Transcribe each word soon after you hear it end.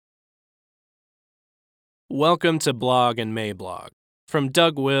Welcome to Blog and Mablog from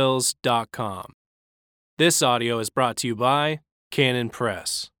DougWills.com. This audio is brought to you by Canon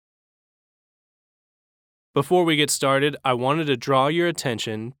Press. Before we get started, I wanted to draw your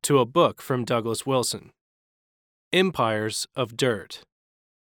attention to a book from Douglas Wilson, Empires of Dirt: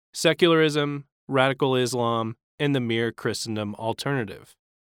 Secularism, Radical Islam, and the Mere Christendom Alternative.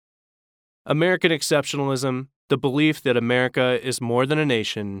 American exceptionalism, the belief that America is more than a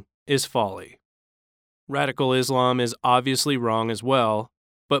nation, is folly. Radical Islam is obviously wrong as well,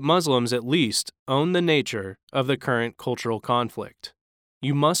 but Muslims at least own the nature of the current cultural conflict.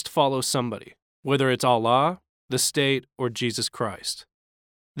 You must follow somebody, whether it's Allah, the state, or Jesus Christ.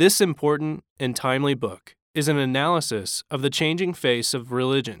 This important and timely book is an analysis of the changing face of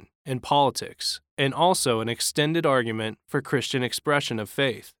religion and politics, and also an extended argument for Christian expression of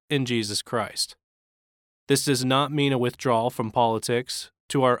faith in Jesus Christ. This does not mean a withdrawal from politics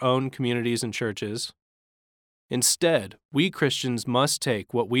to our own communities and churches. Instead, we Christians must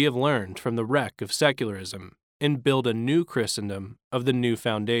take what we have learned from the wreck of secularism and build a new Christendom of the new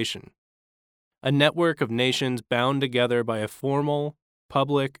foundation. A network of nations bound together by a formal,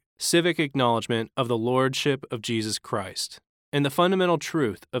 public, civic acknowledgement of the lordship of Jesus Christ and the fundamental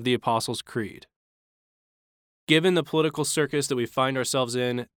truth of the Apostles' Creed. Given the political circus that we find ourselves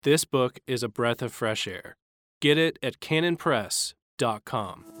in, this book is a breath of fresh air. Get it at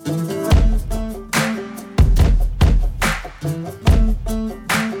canonpress.com.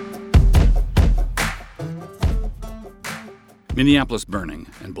 Minneapolis Burning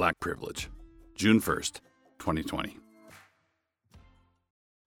and Black Privilege, June 1st, 2020.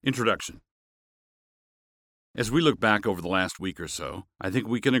 Introduction. As we look back over the last week or so, I think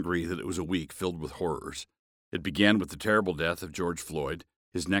we can agree that it was a week filled with horrors. It began with the terrible death of George Floyd,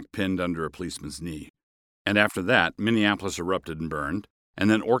 his neck pinned under a policeman's knee. And after that, Minneapolis erupted and burned, and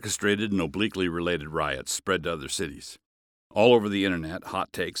then orchestrated and obliquely related riots spread to other cities. All over the internet,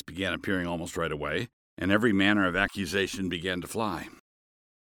 hot takes began appearing almost right away, and every manner of accusation began to fly.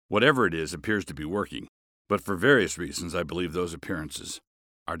 Whatever it is appears to be working, but for various reasons I believe those appearances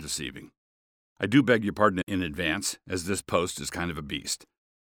are deceiving. I do beg your pardon in advance, as this post is kind of a beast.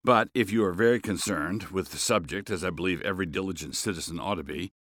 But if you are very concerned with the subject, as I believe every diligent citizen ought to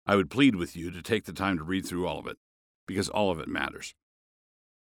be, I would plead with you to take the time to read through all of it, because all of it matters.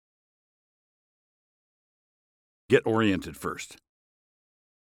 Get oriented first.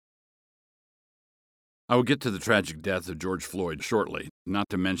 I will get to the tragic death of George Floyd shortly, not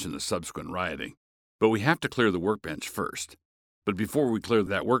to mention the subsequent rioting, but we have to clear the workbench first. But before we clear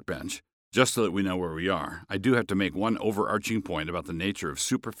that workbench, just so that we know where we are, I do have to make one overarching point about the nature of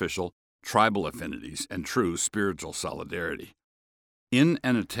superficial, tribal affinities and true spiritual solidarity. In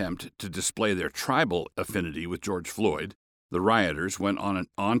an attempt to display their tribal affinity with George Floyd, the rioters went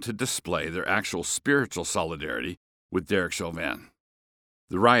on to display their actual spiritual solidarity with Derek Chauvin.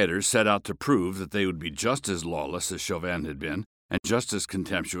 The rioters set out to prove that they would be just as lawless as Chauvin had been, and just as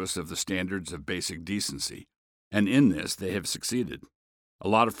contemptuous of the standards of basic decency. And in this they have succeeded. A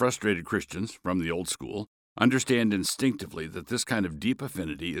lot of frustrated Christians, from the old school, understand instinctively that this kind of deep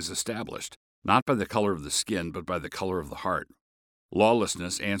affinity is established, not by the color of the skin, but by the color of the heart.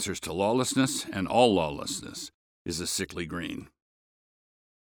 Lawlessness answers to lawlessness, and all lawlessness is a sickly green.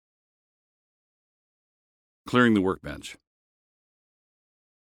 Clearing the workbench.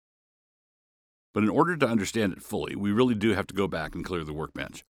 But in order to understand it fully, we really do have to go back and clear the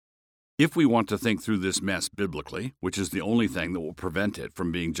workbench. If we want to think through this mess biblically, which is the only thing that will prevent it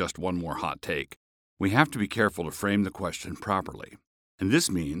from being just one more hot take, we have to be careful to frame the question properly. And this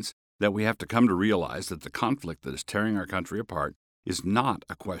means that we have to come to realize that the conflict that is tearing our country apart is not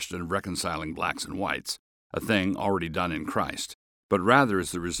a question of reconciling blacks and whites, a thing already done in Christ, but rather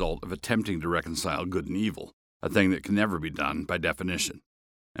is the result of attempting to reconcile good and evil, a thing that can never be done by definition.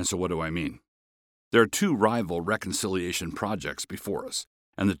 And so what do I mean? There are two rival reconciliation projects before us,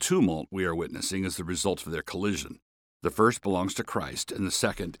 and the tumult we are witnessing is the result of their collision. The first belongs to Christ, and the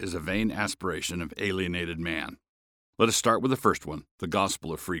second is a vain aspiration of alienated man. Let us start with the first one, the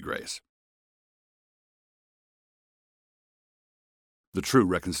gospel of free grace. The true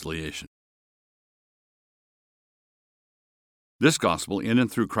reconciliation. This gospel, in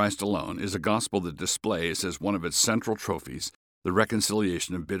and through Christ alone, is a gospel that displays as one of its central trophies the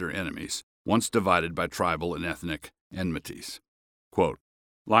reconciliation of bitter enemies, once divided by tribal and ethnic enmities. Quote,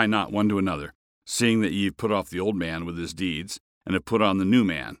 "Lie not one to another, seeing that ye have put off the old man with his deeds, and have put on the new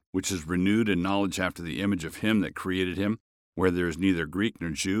man, which is renewed in knowledge after the image of him that created him, where there is neither Greek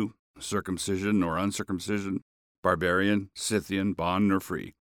nor Jew, circumcision nor uncircumcision, barbarian, Scythian, bond nor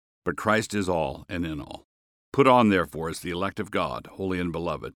free, but Christ is all and in all. Put on, therefore, as the elect of God, holy and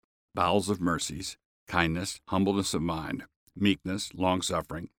beloved, bowels of mercies, kindness, humbleness of mind, meekness,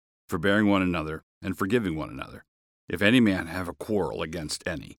 long-suffering, forbearing one another, and forgiving one another. If any man have a quarrel against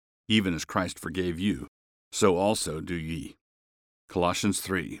any, even as Christ forgave you, so also do ye. Colossians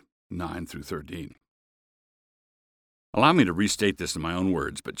 3, 9 through 13. Allow me to restate this in my own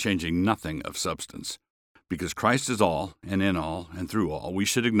words, but changing nothing of substance. Because Christ is all, and in all, and through all, we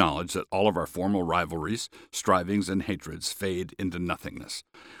should acknowledge that all of our formal rivalries, strivings, and hatreds fade into nothingness.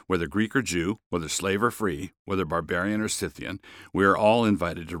 Whether Greek or Jew, whether slave or free, whether barbarian or Scythian, we are all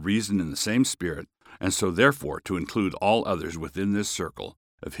invited to reason in the same spirit, and so therefore to include all others within this circle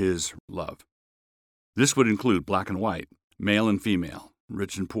of His love. This would include black and white, male and female,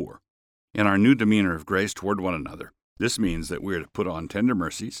 rich and poor. In our new demeanor of grace toward one another, this means that we are to put on tender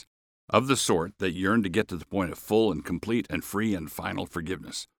mercies, of the sort that yearn to get to the point of full and complete and free and final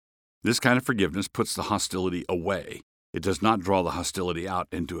forgiveness. This kind of forgiveness puts the hostility away. It does not draw the hostility out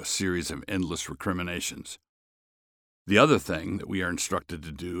into a series of endless recriminations. The other thing that we are instructed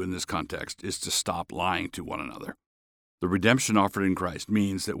to do in this context is to stop lying to one another. The redemption offered in Christ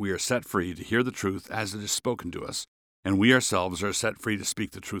means that we are set free to hear the truth as it is spoken to us, and we ourselves are set free to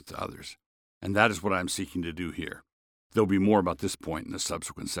speak the truth to others. And that is what I am seeking to do here. There will be more about this point in the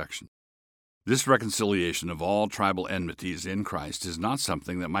subsequent section. This reconciliation of all tribal enmities in Christ is not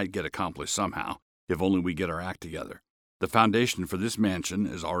something that might get accomplished somehow, if only we get our act together. The foundation for this mansion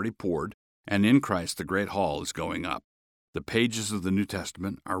is already poured, and in Christ the great hall is going up. The pages of the New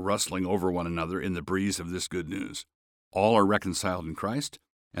Testament are rustling over one another in the breeze of this good news. All are reconciled in Christ,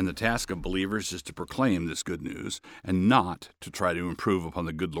 and the task of believers is to proclaim this good news, and not to try to improve upon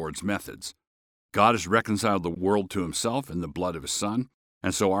the good Lord's methods. God has reconciled the world to Himself in the blood of His Son,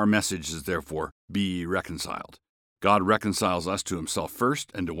 and so our message is therefore, be ye reconciled. God reconciles us to Himself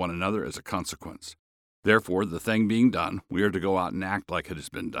first and to one another as a consequence. Therefore, the thing being done, we are to go out and act like it has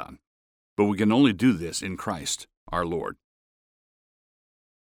been done. But we can only do this in Christ, our Lord.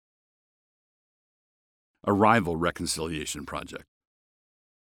 A rival reconciliation project.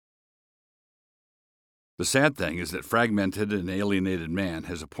 The sad thing is that fragmented and alienated man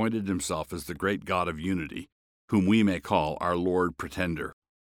has appointed himself as the great God of unity, whom we may call our Lord Pretender.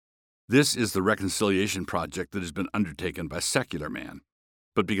 This is the reconciliation project that has been undertaken by secular man.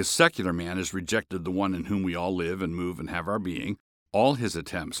 But because secular man has rejected the one in whom we all live and move and have our being, all his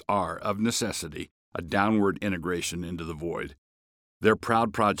attempts are, of necessity, a downward integration into the void. Their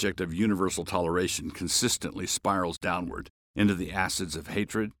proud project of universal toleration consistently spirals downward into the acids of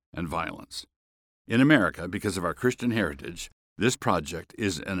hatred and violence. In America, because of our Christian heritage, this project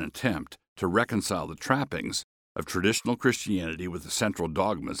is an attempt to reconcile the trappings of traditional Christianity with the central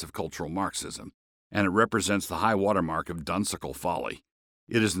dogmas of cultural Marxism, and it represents the high watermark of dunsical folly.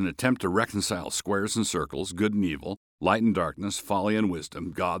 It is an attempt to reconcile squares and circles, good and evil, light and darkness, folly and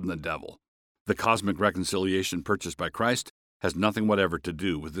wisdom, God and the devil. The cosmic reconciliation purchased by Christ has nothing whatever to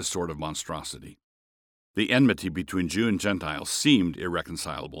do with this sort of monstrosity. The enmity between Jew and Gentile seemed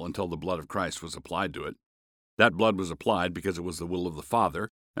irreconcilable until the blood of Christ was applied to it. That blood was applied because it was the will of the Father,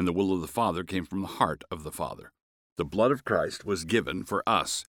 and the will of the Father came from the heart of the Father. The blood of Christ was given for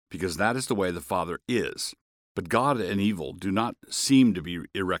us because that is the way the Father is. But God and evil do not seem to be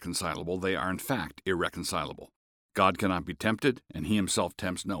irreconcilable. They are in fact irreconcilable. God cannot be tempted, and He Himself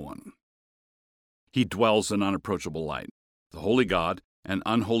tempts no one. He dwells in unapproachable light. The holy God and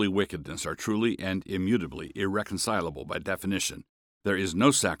unholy wickedness are truly and immutably irreconcilable by definition. There is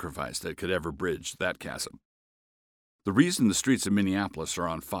no sacrifice that could ever bridge that chasm. The reason the streets of Minneapolis are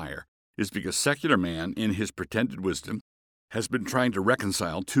on fire is because secular man, in his pretended wisdom, has been trying to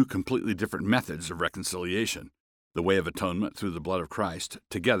reconcile two completely different methods of reconciliation, the way of atonement through the blood of Christ,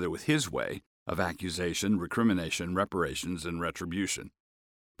 together with his way of accusation, recrimination, reparations, and retribution.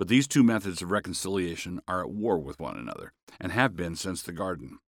 But these two methods of reconciliation are at war with one another, and have been since the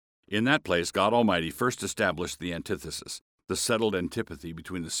garden. In that place, God Almighty first established the antithesis, the settled antipathy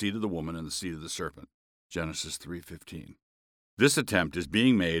between the seed of the woman and the seed of the serpent. Genesis 3:15. This attempt is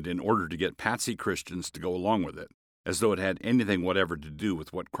being made in order to get patsy Christians to go along with it, as though it had anything whatever to do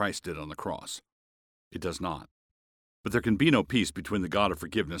with what Christ did on the cross. It does not. But there can be no peace between the God of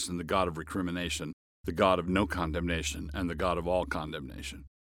forgiveness and the God of recrimination, the God of no condemnation and the God of all condemnation.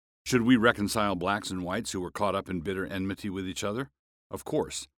 Should we reconcile blacks and whites who were caught up in bitter enmity with each other? Of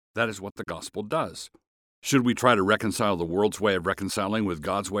course, that is what the gospel does. Should we try to reconcile the world's way of reconciling with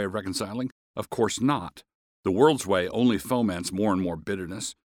God's way of reconciling? Of course not. The world's way only foments more and more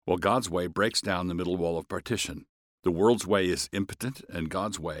bitterness, while God's way breaks down the middle wall of partition. The world's way is impotent, and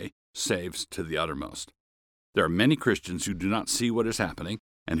God's way saves to the uttermost. There are many Christians who do not see what is happening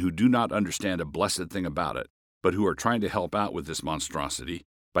and who do not understand a blessed thing about it, but who are trying to help out with this monstrosity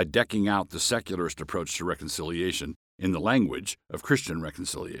by decking out the secularist approach to reconciliation in the language of Christian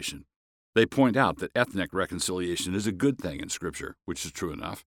reconciliation. They point out that ethnic reconciliation is a good thing in Scripture, which is true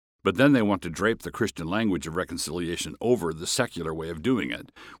enough, but then they want to drape the Christian language of reconciliation over the secular way of doing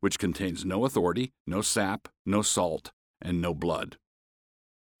it, which contains no authority, no sap, no salt, and no blood.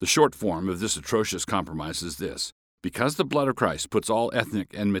 The short form of this atrocious compromise is this: because the blood of Christ puts all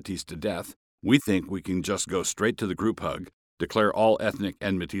ethnic enmities to death, we think we can just go straight to the group hug, declare all ethnic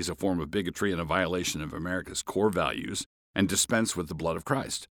enmities a form of bigotry and a violation of America's core values, and dispense with the blood of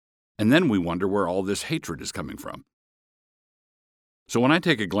Christ. And then we wonder where all this hatred is coming from. So when I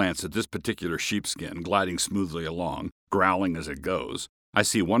take a glance at this particular sheepskin gliding smoothly along, growling as it goes, I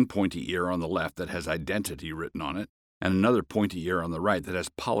see one pointy ear on the left that has identity written on it, and another pointy ear on the right that has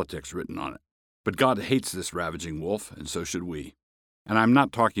politics written on it. But God hates this ravaging wolf, and so should we. And I'm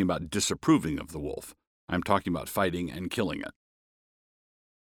not talking about disapproving of the wolf. I'm talking about fighting and killing it.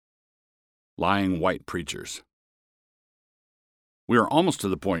 Lying white preachers. We are almost to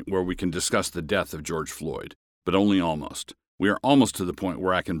the point where we can discuss the death of George Floyd, but only almost. We are almost to the point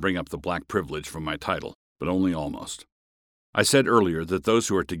where I can bring up the black privilege from my title, but only almost. I said earlier that those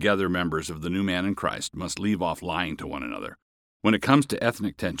who are together members of the new man in Christ must leave off lying to one another. When it comes to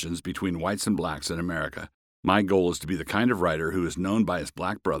ethnic tensions between whites and blacks in America, my goal is to be the kind of writer who is known by his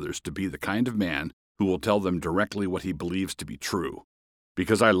black brothers to be the kind of man who will tell them directly what he believes to be true.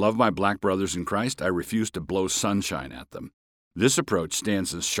 Because I love my black brothers in Christ, I refuse to blow sunshine at them. This approach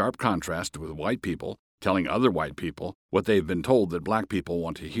stands in sharp contrast with white people telling other white people what they've been told that black people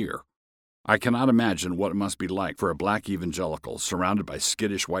want to hear. I cannot imagine what it must be like for a black evangelical surrounded by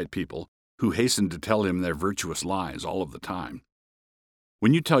skittish white people who hasten to tell him their virtuous lies all of the time.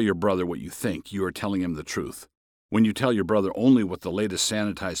 When you tell your brother what you think, you are telling him the truth. When you tell your brother only what the latest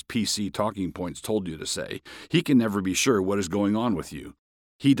sanitized PC talking points told you to say, he can never be sure what is going on with you.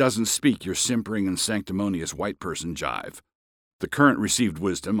 He doesn't speak your simpering and sanctimonious white person jive. The current received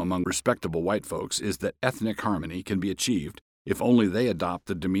wisdom among respectable white folks is that ethnic harmony can be achieved if only they adopt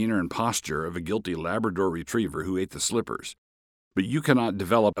the demeanor and posture of a guilty Labrador retriever who ate the slippers. But you cannot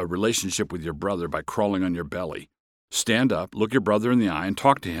develop a relationship with your brother by crawling on your belly. Stand up, look your brother in the eye, and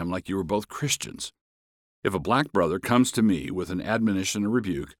talk to him like you were both Christians. If a black brother comes to me with an admonition or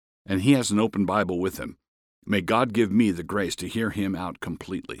rebuke, and he has an open Bible with him, may God give me the grace to hear him out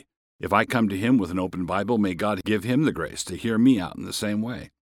completely. If I come to him with an open Bible, may God give him the grace to hear me out in the same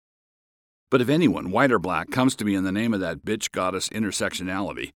way. But if anyone, white or black, comes to me in the name of that bitch goddess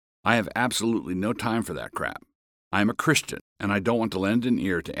intersectionality, I have absolutely no time for that crap. I am a Christian, and I don't want to lend an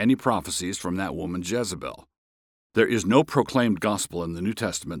ear to any prophecies from that woman Jezebel. There is no proclaimed gospel in the New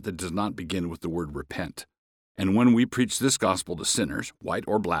Testament that does not begin with the word repent. And when we preach this gospel to sinners, white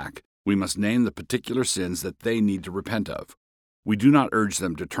or black, we must name the particular sins that they need to repent of. We do not urge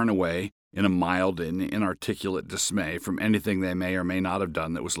them to turn away in a mild and inarticulate dismay from anything they may or may not have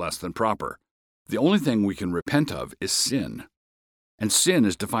done that was less than proper. The only thing we can repent of is sin. And sin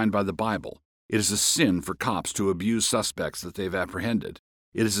is defined by the Bible. It is a sin for cops to abuse suspects that they've apprehended.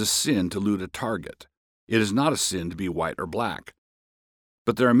 It is a sin to loot a Target. It is not a sin to be white or black.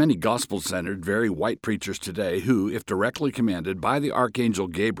 But there are many gospel-centered, very white preachers today who, if directly commanded by the Archangel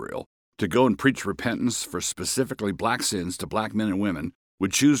Gabriel to go and preach repentance for specifically black sins to black men and women,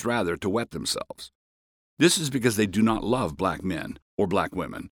 would choose rather to wet themselves. This is because they do not love black men or black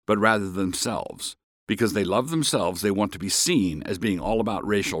women, but rather themselves. Because they love themselves, they want to be seen as being all about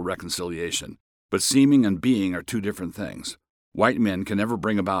racial reconciliation. But seeming and being are two different things. White men can never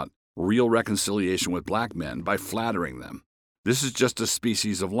bring about real reconciliation with black men by flattering them. This is just a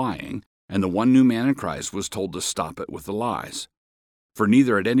species of lying, and the one new man in Christ was told to stop it with the lies. For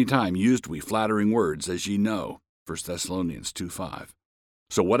neither at any time used we flattering words, as ye know, 1 Thessalonians 2:5.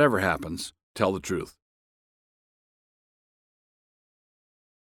 So whatever happens, tell the truth.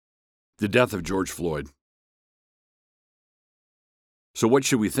 The death of George Floyd. So what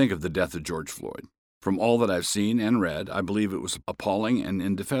should we think of the death of George Floyd? From all that I've seen and read, I believe it was appalling and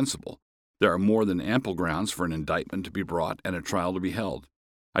indefensible. There are more than ample grounds for an indictment to be brought and a trial to be held.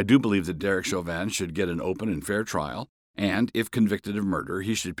 I do believe that Derek Chauvin should get an open and fair trial, and, if convicted of murder,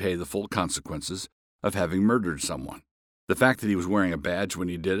 he should pay the full consequences of having murdered someone. The fact that he was wearing a badge when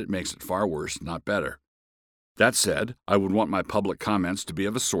he did it makes it far worse, not better. That said, I would want my public comments to be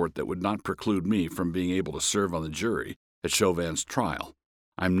of a sort that would not preclude me from being able to serve on the jury at Chauvin's trial.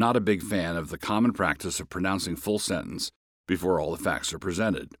 I'm not a big fan of the common practice of pronouncing full sentence before all the facts are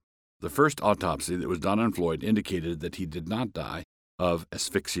presented. The first autopsy that was done on Floyd indicated that he did not die of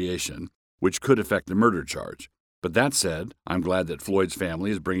asphyxiation, which could affect the murder charge. But that said, I'm glad that Floyd's family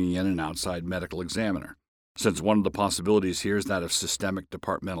is bringing in an outside medical examiner. since one of the possibilities here is that of systemic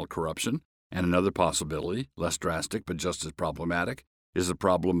departmental corruption, and another possibility, less drastic but just as problematic, is the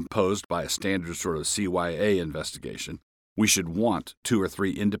problem posed by a standard sort of CYA investigation. We should want 2 or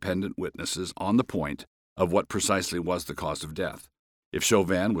 3 independent witnesses on the point of what precisely was the cause of death. If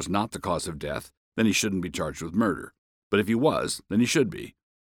Chauvin was not the cause of death, then he shouldn't be charged with murder. But if he was, then he should be.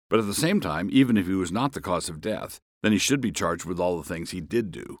 But at the same time, even if he was not the cause of death, then he should be charged with all the things he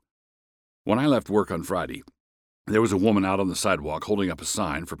did do. When I left work on Friday, there was a woman out on the sidewalk holding up a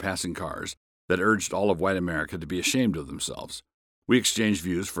sign for passing cars that urged all of white America to be ashamed of themselves. We exchanged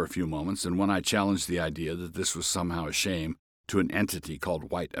views for a few moments, and when I challenged the idea that this was somehow a shame to an entity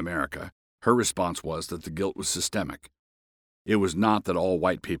called white America, her response was that the guilt was systemic. It was not that all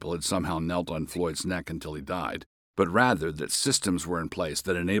white people had somehow knelt on Floyd's neck until he died, but rather that systems were in place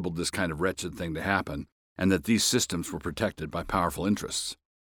that enabled this kind of wretched thing to happen, and that these systems were protected by powerful interests.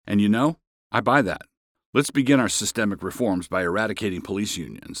 And you know, I buy that. Let's begin our systemic reforms by eradicating police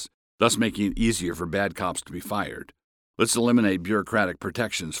unions, thus making it easier for bad cops to be fired. Let's eliminate bureaucratic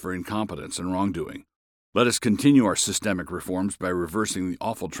protections for incompetence and wrongdoing. Let us continue our systemic reforms by reversing the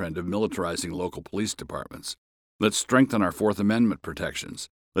awful trend of militarizing local police departments. Let's strengthen our Fourth Amendment protections.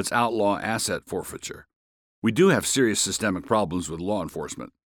 Let's outlaw asset forfeiture. We do have serious systemic problems with law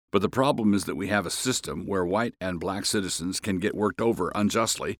enforcement, but the problem is that we have a system where white and black citizens can get worked over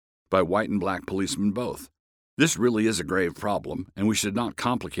unjustly by white and black policemen both. This really is a grave problem, and we should not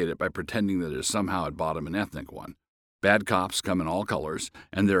complicate it by pretending that it is somehow at bottom an ethnic one. Bad cops come in all colors,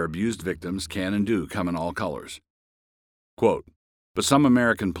 and their abused victims can and do come in all colors. Quote, but some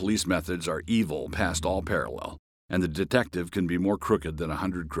American police methods are evil past all parallel, and the detective can be more crooked than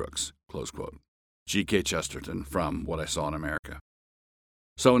 100 crooks. Close quote. G.K. Chesterton from What I Saw in America.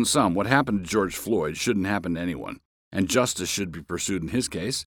 So in sum, what happened to George Floyd shouldn't happen to anyone, and justice should be pursued in his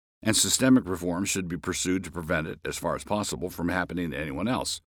case, and systemic reform should be pursued to prevent it, as far as possible, from happening to anyone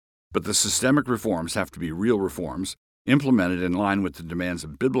else. But the systemic reforms have to be real reforms, implemented in line with the demands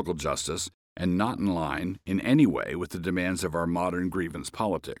of biblical justice and not in line in any way with the demands of our modern grievance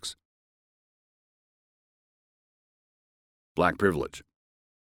politics. Black privilege.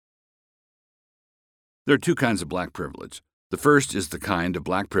 There are 2 kinds of black privilege. The first is the kind of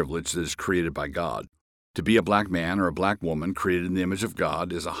black privilege that is created by God. To be a black man or a black woman created in the image of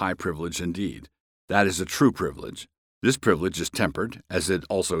God is a high privilege indeed. That is a true privilege. This privilege is tempered, as it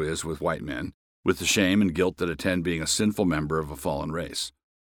also is with white men, with the shame and guilt that attend being a sinful member of a fallen race.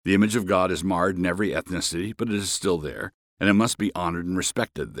 The image of God is marred in every ethnicity, but it is still there, and it must be honored and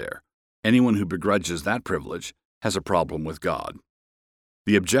respected there. Anyone who begrudges that privilege has a problem with God.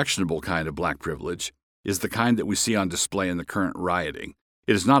 The objectionable kind of black privilege is the kind that we see on display in the current rioting.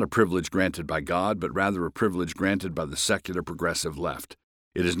 It is not a privilege granted by God, but rather a privilege granted by the secular progressive left.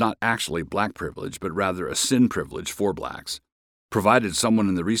 It is not actually black privilege, but rather a sin privilege for blacks. Provided someone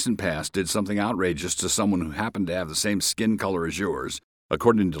in the recent past did something outrageous to someone who happened to have the same skin color as yours,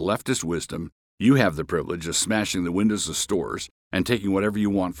 according to leftist wisdom, you have the privilege of smashing the windows of stores and taking whatever you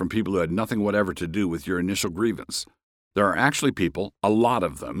want from people who had nothing whatever to do with your initial grievance. There are actually people, a lot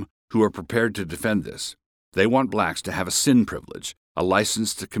of them, who are prepared to defend this. They want blacks to have a sin privilege, a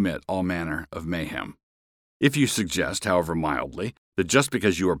license to commit all manner of mayhem. If you suggest, however mildly, that just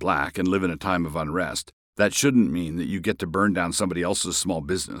because you are black and live in a time of unrest, that shouldn't mean that you get to burn down somebody else's small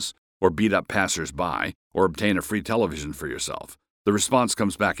business, or beat up passers-by, or obtain a free television for yourself, the response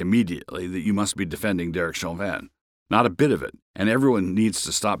comes back immediately that you must be defending Derek Chauvin. Not a bit of it, and everyone needs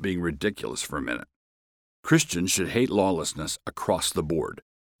to stop being ridiculous for a minute. Christians should hate lawlessness across the board.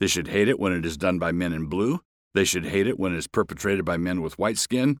 They should hate it when it is done by men in blue. They should hate it when it is perpetrated by men with white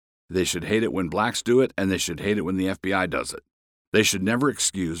skin. They should hate it when blacks do it, and they should hate it when the FBI does it. They should never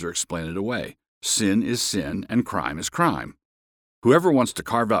excuse or explain it away. Sin is sin, and crime is crime. Whoever wants to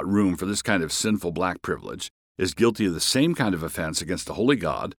carve out room for this kind of sinful black privilege is guilty of the same kind of offense against a holy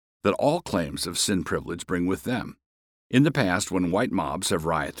God that all claims of sin privilege bring with them. In the past, when white mobs have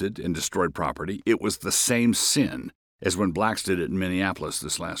rioted and destroyed property, it was the same sin as when blacks did it in Minneapolis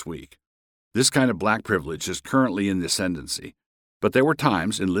this last week. This kind of black privilege is currently in the ascendancy, but there were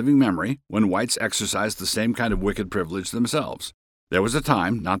times in living memory when whites exercised the same kind of wicked privilege themselves. There was a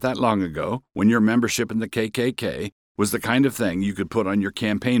time, not that long ago, when your membership in the KKK was the kind of thing you could put on your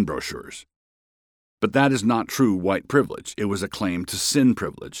campaign brochures. But that is not true white privilege. It was a claim to sin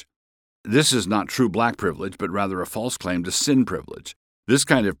privilege. This is not true black privilege, but rather a false claim to sin privilege. This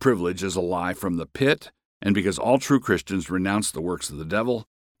kind of privilege is a lie from the pit, and because all true Christians renounce the works of the devil,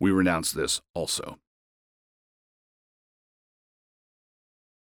 we renounce this also.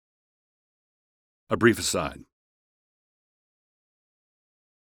 A brief aside.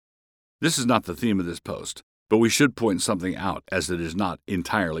 This is not the theme of this post, But we should point something out, as it is not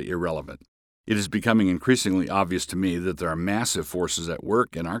entirely irrelevant. It is becoming increasingly obvious to me that there are massive forces at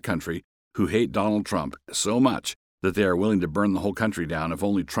work in our country who hate Donald Trump so much that they are willing to burn the whole country down if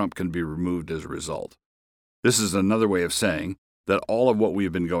only Trump can be removed as a result. This is another way of saying that all of what we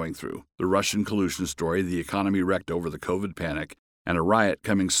have been going through, the Russian collusion story, the economy wrecked over the COVID panic, and a riot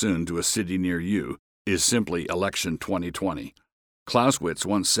coming soon to a city near you, is simply election 2020. Clausewitz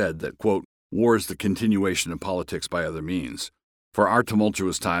once said that, quote, war is the continuation of politics by other means. For our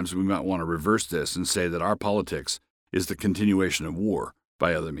tumultuous times, we might want to reverse this and say that our politics is the continuation of war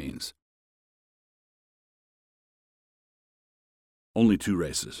by other means. Only two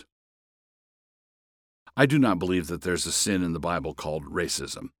races. I do not believe that there's a sin in the Bible called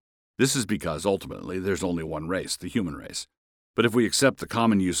racism. This is because, ultimately, there's only one race, the human race. But if we accept the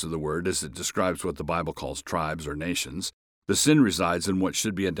common use of the word as it describes what the Bible calls tribes or nations, the sin resides in what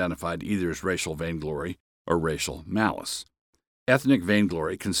should be identified either as racial vainglory or racial malice. Ethnic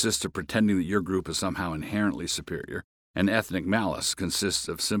vainglory consists of pretending that your group is somehow inherently superior, and ethnic malice consists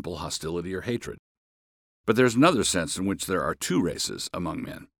of simple hostility or hatred. But there's another sense in which there are two races among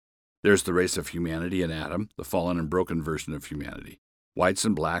men. There's the race of humanity in Adam, the fallen and broken version of humanity. Whites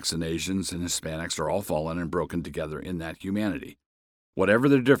and blacks and Asians and Hispanics are all fallen and broken together in that humanity. Whatever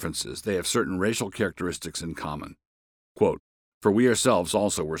their differences, they have certain racial characteristics in common. Quote, "For we ourselves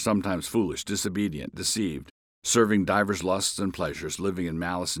also were sometimes foolish, disobedient, deceived, serving divers lusts and pleasures, living in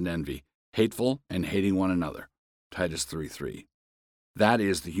malice and envy, hateful and hating one another." Titus 3:3. That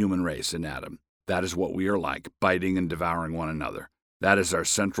is the human race in Adam. That is what we are like, biting and devouring one another. That is our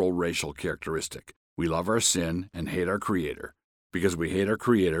central racial characteristic. We love our sin and hate our Creator. Because we hate our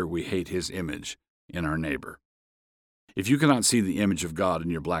Creator, we hate His image in our neighbor. If you cannot see the image of God in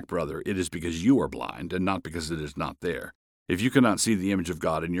your black brother, it is because you are blind and not because it is not there. If you cannot see the image of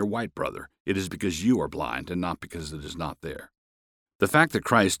God in your white brother, it is because you are blind and not because it is not there. The fact that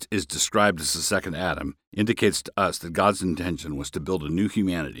Christ is described as the second Adam indicates to us that God's intention was to build a new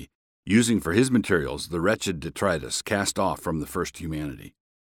humanity, using for His materials the wretched detritus cast off from the first humanity.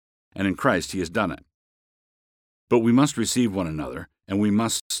 And in Christ He has done it. But we must receive one another, and we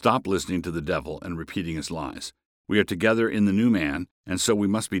must stop listening to the devil and repeating his lies. We are together in the new man, and so we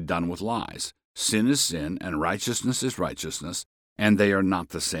must be done with lies. Sin is sin, and righteousness is righteousness, and they are not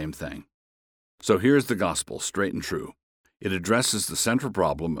the same thing. So here is the gospel, straight and true. It addresses the central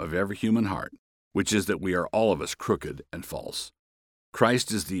problem of every human heart, which is that we are all of us crooked and false.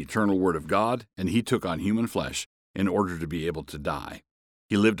 Christ is the eternal Word of God, and He took on human flesh in order to be able to die.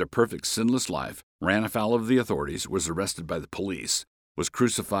 He lived a perfect, sinless life, ran afoul of the authorities, was arrested by the police, was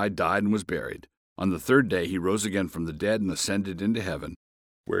crucified, died, and was buried. On the third day He rose again from the dead and ascended into heaven,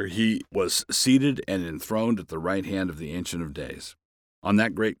 where He was seated and enthroned at the right hand of the Ancient of Days. On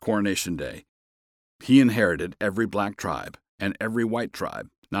that great coronation day, He inherited every black tribe and every white tribe,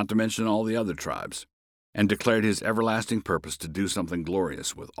 not to mention all the other tribes, and declared His everlasting purpose to do something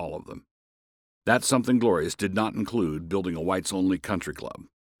glorious with all of them. That something glorious did not include building a whites-only country club.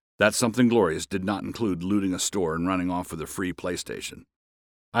 That something glorious did not include looting a store and running off with a free PlayStation.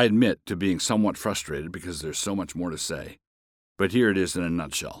 I admit to being somewhat frustrated because there's so much more to say. But here it is in a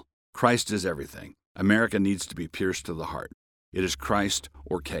nutshell. Christ is everything. America needs to be pierced to the heart. It is Christ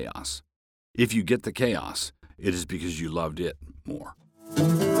or chaos. If you get the chaos, it is because you loved it more.